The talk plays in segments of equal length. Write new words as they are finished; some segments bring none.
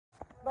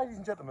Ladies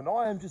and gentlemen,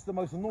 I am just the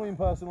most annoying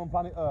person on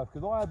planet Earth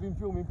because I have been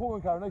filming Paul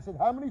and Karen. They said,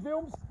 how many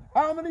films?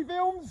 How many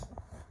films?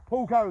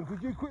 Paul, Karen,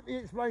 could you quickly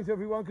explain to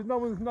everyone, because no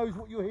one knows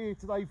what you're here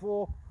today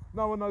for,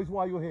 no one knows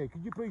why you're here.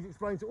 Could you please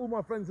explain to all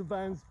my friends and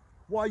fans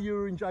why you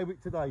were in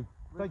Jaywick today?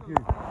 Thank you.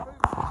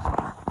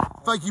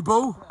 Thank you,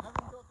 Paul.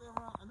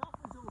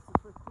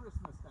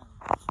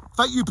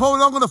 Thank you,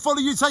 Paul. I'm going to follow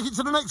you, take it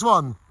to the next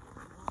one.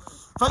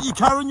 Thank you,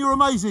 Karen, you're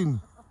amazing.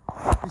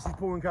 This is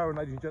Paul and Karen,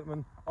 ladies and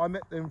gentlemen. I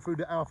met them through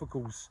the Alpha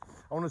course.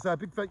 I want to say a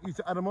big thank you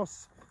to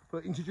Adamos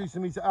for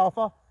introducing me to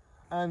Alpha.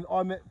 And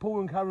I met Paul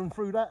and Karen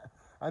through that.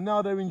 And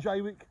now they're in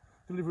Jaywick,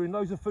 delivering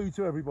loads of food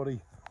to everybody.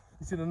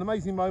 It's been an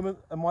amazing moment,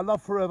 and my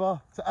love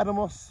forever to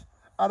Adamos,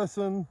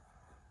 Addison,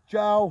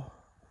 Jow,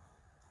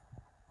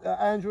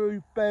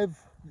 Andrew, Bev,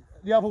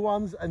 the other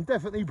ones, and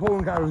definitely Paul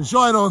and Karen.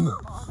 Shine on.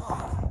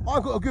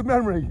 I've got a good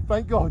memory,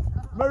 thank God.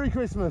 Merry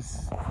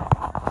Christmas.